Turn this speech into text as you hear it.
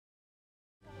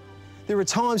There are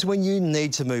times when you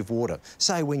need to move water,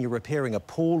 say when you're repairing a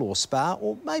pool or spa,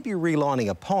 or maybe relining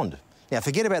a pond. Now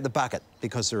forget about the bucket,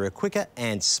 because there are quicker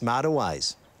and smarter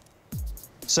ways.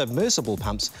 Submersible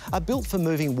pumps are built for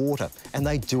moving water, and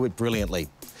they do it brilliantly.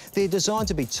 They're designed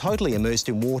to be totally immersed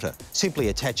in water. Simply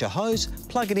attach a hose,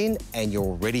 plug it in, and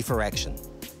you're ready for action.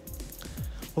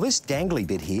 Well, this dangly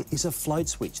bit here is a float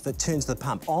switch that turns the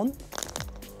pump on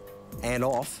and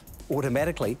off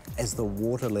automatically as the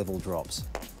water level drops.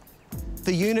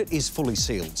 The unit is fully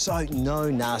sealed, so no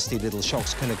nasty little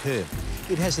shocks can occur.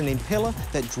 It has an impeller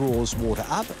that draws water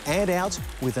up and out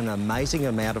with an amazing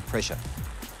amount of pressure.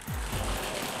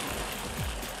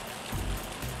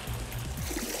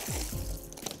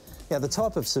 Now, the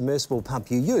type of submersible pump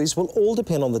you use will all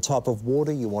depend on the type of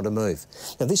water you want to move.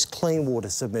 Now, this clean water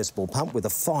submersible pump with a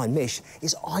fine mesh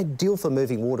is ideal for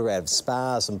moving water out of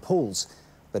spas and pools.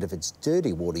 But if it's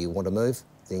dirty water you want to move,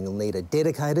 then you'll need a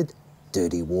dedicated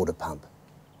dirty water pump.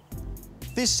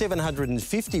 This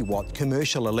 750-watt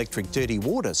commercial electric dirty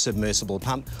water submersible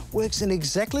pump works in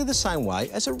exactly the same way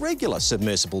as a regular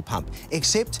submersible pump,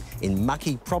 except in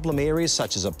mucky problem areas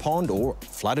such as a pond or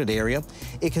flooded area,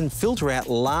 it can filter out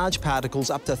large particles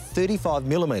up to 35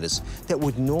 millimetres that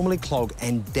would normally clog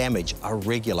and damage a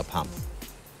regular pump.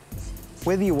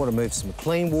 Whether you want to move some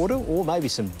clean water or maybe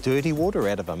some dirty water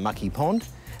out of a mucky pond,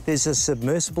 there's a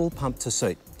submersible pump to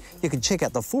suit. You can check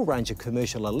out the full range of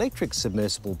commercial electric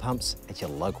submersible pumps at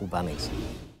your local Bunnings.